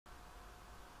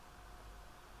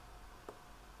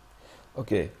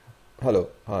Okay, hello,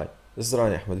 hi. This is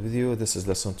Rani Ahmed with you. This is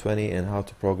lesson 20 in how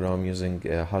to program using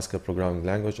Haskell programming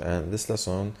language. And this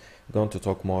lesson, I'm going to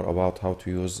talk more about how to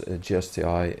use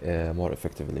GHCi more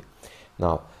effectively.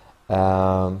 Now,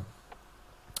 I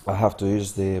have to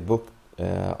use the book.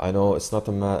 I know it's not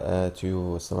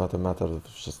it's not a matter of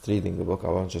just reading the book. I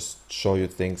want to just show you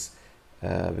things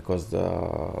because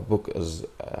the book is,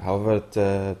 however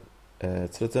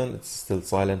it's written, it's still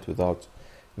silent without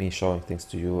me showing things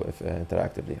to you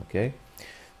interactively. Okay,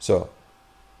 so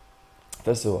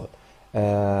first of all,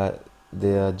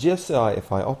 the GHCi,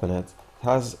 if I open it,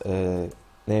 has a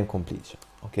name completion.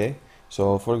 Okay,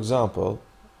 so for example,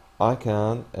 I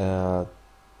can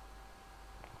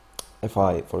if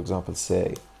I, for example,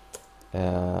 say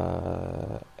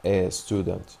a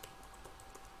student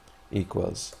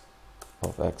equals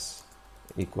of x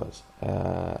equals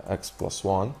x plus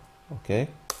 1, okay,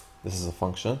 this is a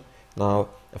function. Now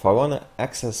if I want to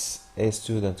access a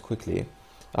student quickly,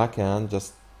 I can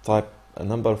just type a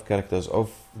number of characters of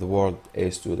the word a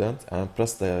student and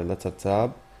press the letter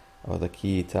tab or the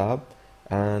key tab,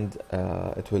 and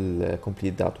it will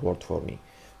complete that word for me.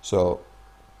 So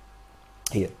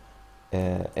here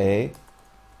A,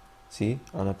 see,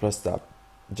 and I press tab.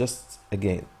 Just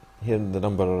again, here the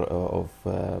number of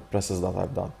presses that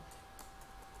I've done.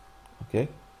 Okay,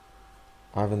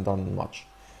 I haven't done much.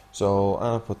 So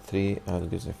I put 3 and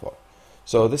it gives me 4.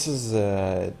 So this is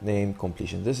name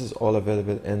completion. This is all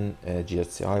available in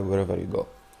GHCi wherever you go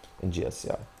in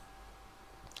GHCi.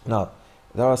 Now,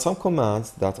 there are some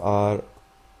commands that are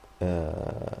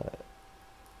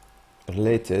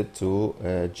related to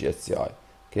GHCi.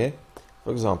 Okay.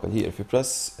 For example, here, if you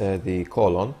press the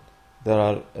colon, there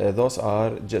are those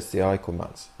are GHCi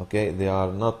commands. Okay, they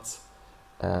are not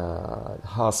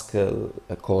Haskell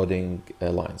coding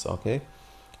lines. Okay,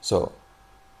 so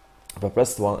if I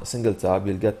press one single tab,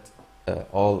 you'll get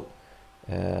all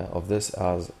of this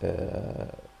as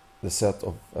the set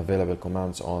of available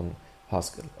commands on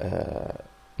Haskell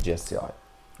GHCi.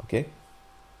 Okay,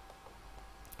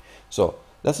 so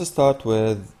let's start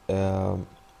with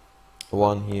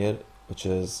one here, which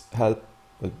is help.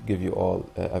 Will give you all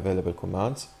available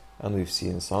commands, and we've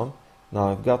seen some.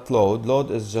 Now I've got load. Load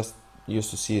is just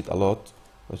used to see it a lot,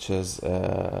 which is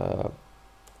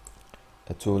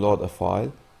to load a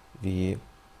file v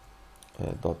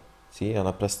 .c, and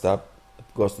I press tab. It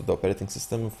goes to the operating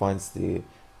system and finds the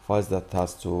files that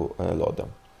has to load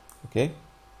them. Okay.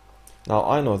 Now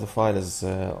I know the file is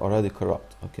already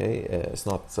corrupt. Okay, it's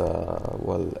not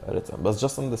well written, but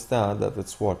just understand that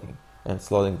it's working and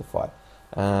it's loading the file.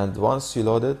 And once you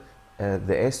load it,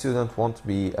 the A student won't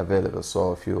be available.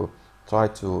 So if you try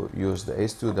to use the A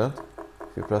student,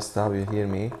 if you press tab, you hear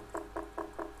me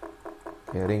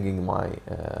ringing my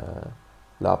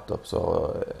laptop.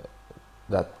 So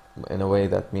that in a way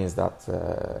that means that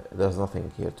there's nothing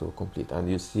here to complete, and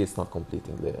you see it's not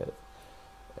completing the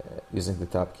using the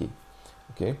tab key.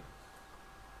 Okay.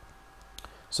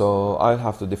 So I'll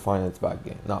have to define it back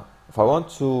again. Now, if I want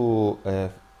to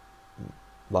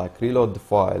like reload the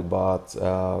file, but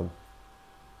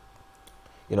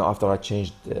you know, after I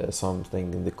changed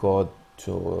something in the code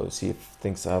to see if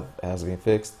things has been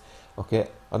fixed, okay,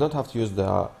 I don't have to use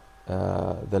the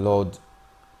load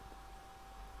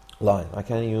line. I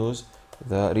can use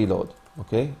the reload.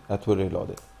 Okay, that will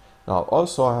reload it. Now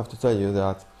also I have to tell you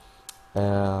that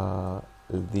the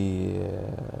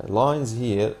lines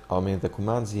here, I mean the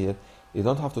commands here, you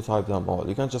don't have to type them all.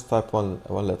 You can just type one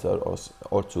letter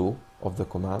or two of the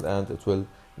command, and it will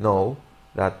know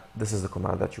that this is the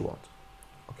command that you want.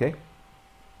 Okay.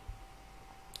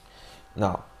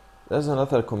 Now there's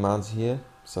another commands here,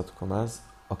 set of commands.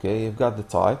 Okay, you've got the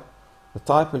type. The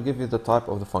type will give you the type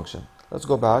of the function. Let's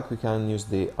go back. We can use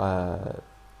the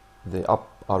up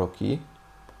arrow key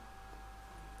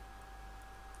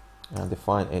and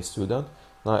define a student.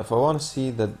 Now if I want to see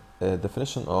the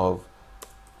definition of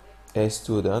a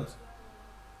student,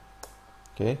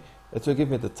 okay, it will give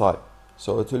me the type.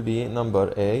 So it will be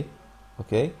number A,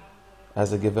 okay,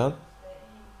 as a given.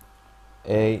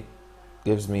 A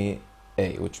gives me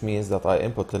A, which means that I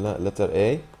input the letter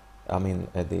A, I mean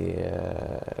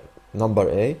the number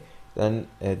A, then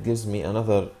it gives me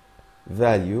another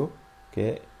value,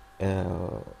 okay,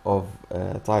 of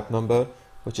type number,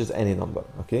 which is any number.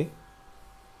 Okay.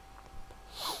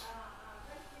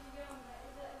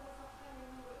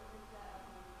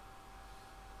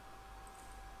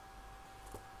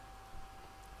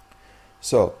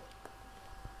 So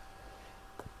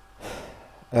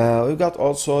we've got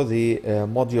also the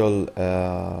module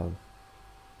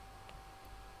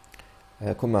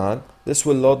command. This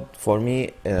will load for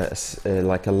me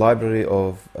like a library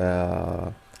of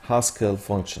Haskell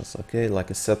functions, okay, like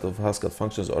a set of Haskell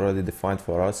functions already defined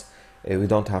for us. We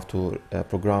don't have to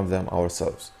program them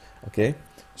ourselves, okay.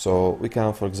 So we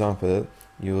can, for example,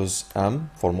 use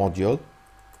m for module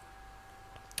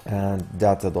and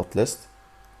data.list,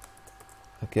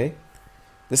 okay.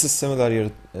 This is similar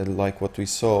like what we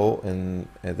saw in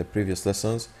the previous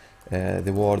lessons,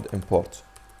 the word import,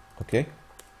 okay.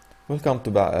 We'll come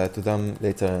to them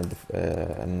later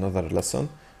in another lesson,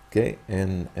 okay,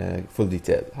 in full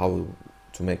detail, how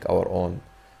to make our own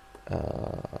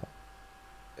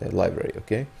library,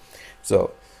 okay.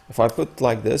 So if I put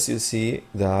like this, you see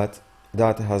that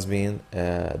data has been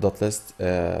 .list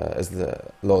is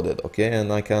loaded, okay,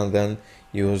 and I can then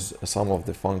use some of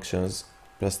the functions,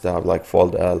 press tab, like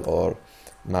fold L or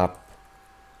map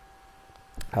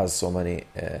has so many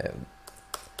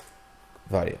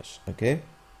variations, okay.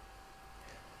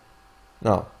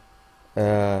 Now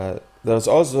there's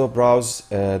also browse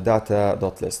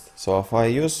data.list. So if I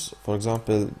use, for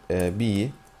example,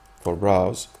 B for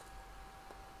browse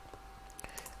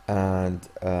and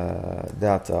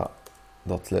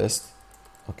data.list,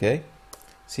 okay,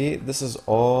 see, this is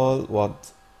all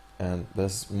what, and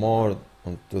there's more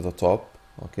to the top,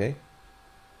 okay.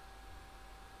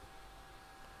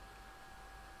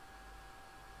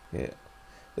 Yeah,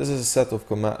 this is a set of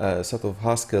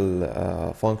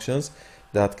Haskell functions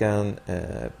that can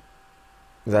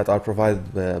that are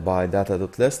provided by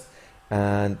data.list,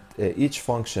 and each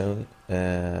function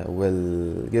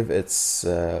will give its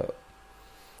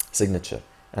signature,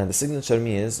 and the signature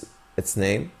means its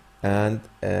name and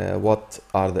what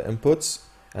are the inputs,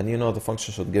 and you know the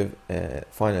function should give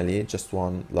finally just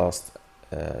one last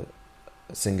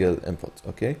single input,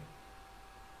 okay,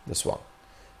 this one,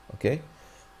 okay.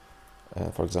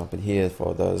 For example, here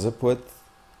for the zip width,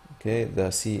 okay,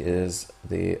 the C is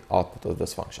the output of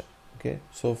this function, okay.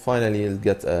 So finally you'll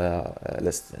get a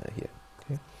list here,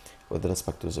 okay, with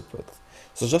respect to zip width.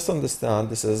 So just understand,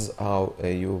 this is how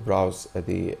you browse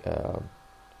the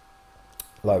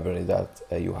library that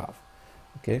you have,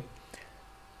 okay.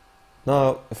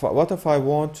 Now what if I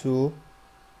want to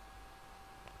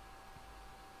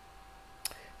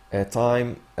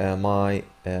time my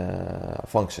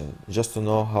function, just to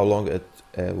know how long it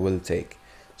will take?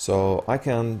 So I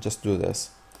can just do this,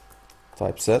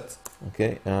 type set,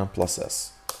 okay, and plus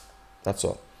s, that's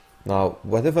all. Now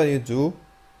whatever you do,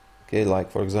 okay, like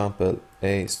for example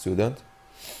a student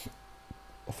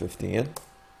of 15,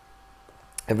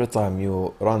 every time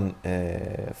you run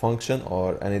a function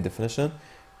or any definition,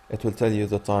 it will tell you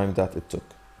the time that it took,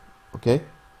 okay,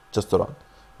 just to run.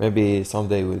 Maybe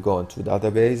someday we'll go into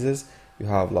databases, you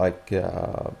have like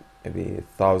maybe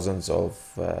thousands of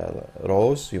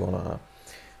rows, you wanna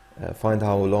find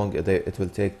how long it will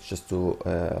take just to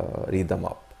read them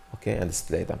up, okay, and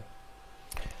display them.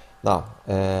 Now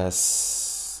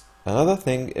another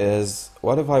thing is,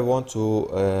 what if I want to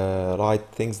write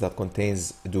things that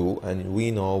contains do, and we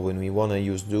know when we want to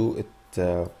use do, it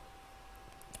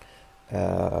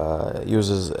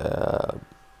uses a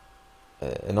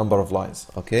number of lines,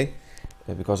 okay,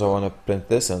 because I want to print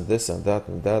this and this and that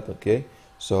and that, okay.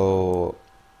 So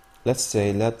let's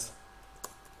say let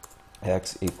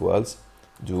x equals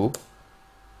do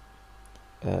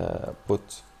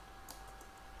put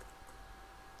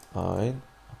I,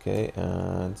 okay,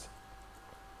 and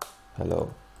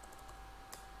hello,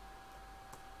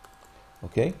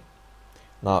 okay.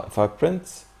 Now if I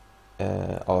print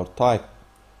or type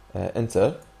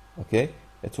enter, okay,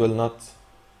 it will not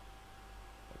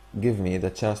give me the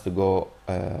chance to go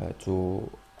to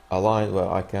a line where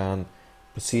I can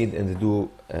proceed in the do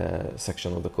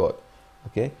section of the code,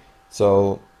 okay.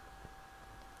 So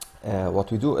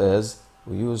what we do is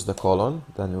we use the colon,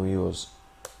 then we use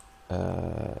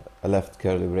a left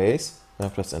curly brace,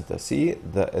 and press enter. See,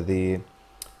 the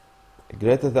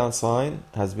greater than sign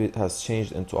has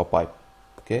changed into a pipe,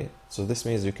 okay. So this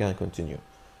means you can continue.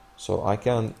 So I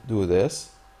can do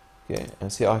this, okay,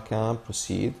 and see I can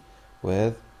proceed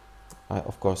with,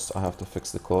 of course I have to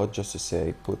fix the code just to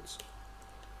say put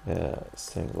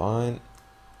string line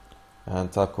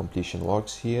and type completion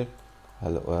works here,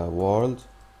 hello world,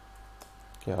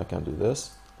 okay. I can do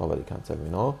this, nobody can tell me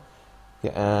no,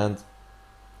 okay. And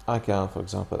I can, for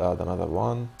example, add another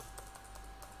one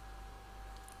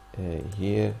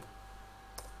here,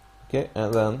 okay,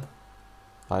 and then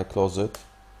I close it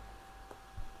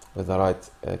with the right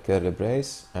curly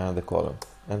brace and the colon,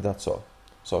 and that's all.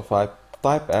 So if I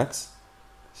type X,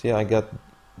 see I get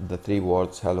the three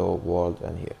words hello, world,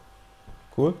 and here.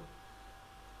 Cool.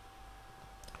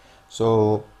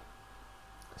 So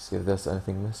see if there's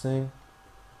anything missing.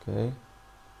 Okay,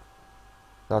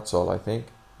 that's all I think.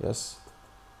 Yes.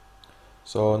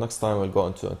 So next time we'll go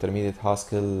into intermediate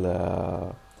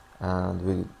Haskell and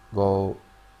we'll go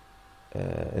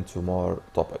into more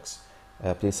topics.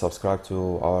 Please subscribe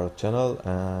to our channel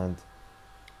and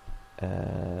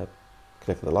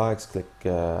click the likes, click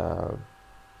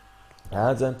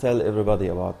ads, and tell everybody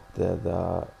about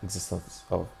the existence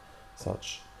of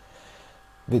such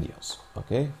videos,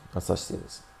 okay, and such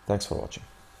series. Thanks for watching.